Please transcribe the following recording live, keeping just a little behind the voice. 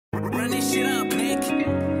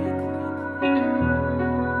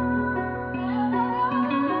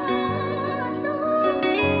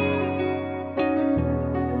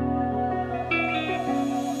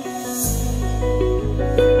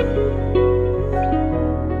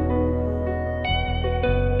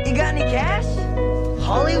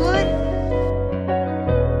Hollywood?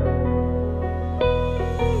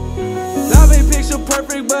 Love ain't picture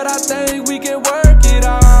perfect, but I think we can work it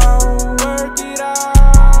out. Work it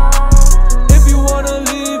out. If you wanna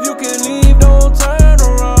leave, you can leave. Don't turn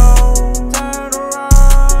around. Turn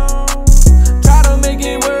around. Try to make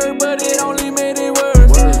it work, but it only made it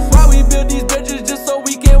worse. Why we build these bridges just so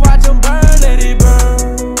we can watch them burn? Let it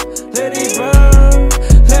burn. Let it burn.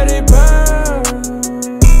 Let it burn.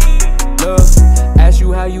 Look, ask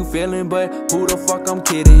you how you feeling, but who the fuck I'm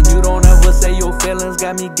kidding? You don't ever say your feelings,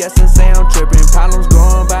 got me guessing, say I'm tripping. Problems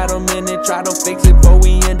growing by the minute, try to fix it before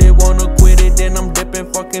we end it. Wanna quit it, then I'm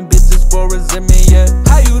dipping, fucking bitches for resentment, yeah.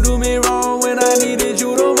 How you do me wrong when I needed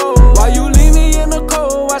you the most? Why you leave me in the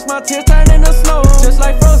cold? Watch my tears turn into snow. Just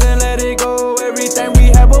like Frozen, let it go, everything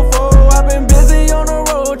we had before. I've been busy on the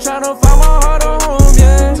road, trying to find my heart a home,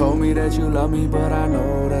 yeah. Told me that you love me, but I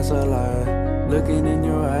know that's a lie. Looking in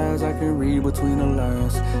your eyes, I can read between the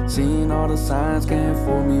lines. Seeing all the signs, can't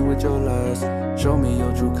fool me with your lies. Show me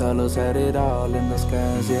your true colors, had it all in the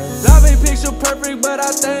skies, yeah. Love ain't picture perfect, but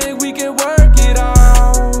I think we can work it out.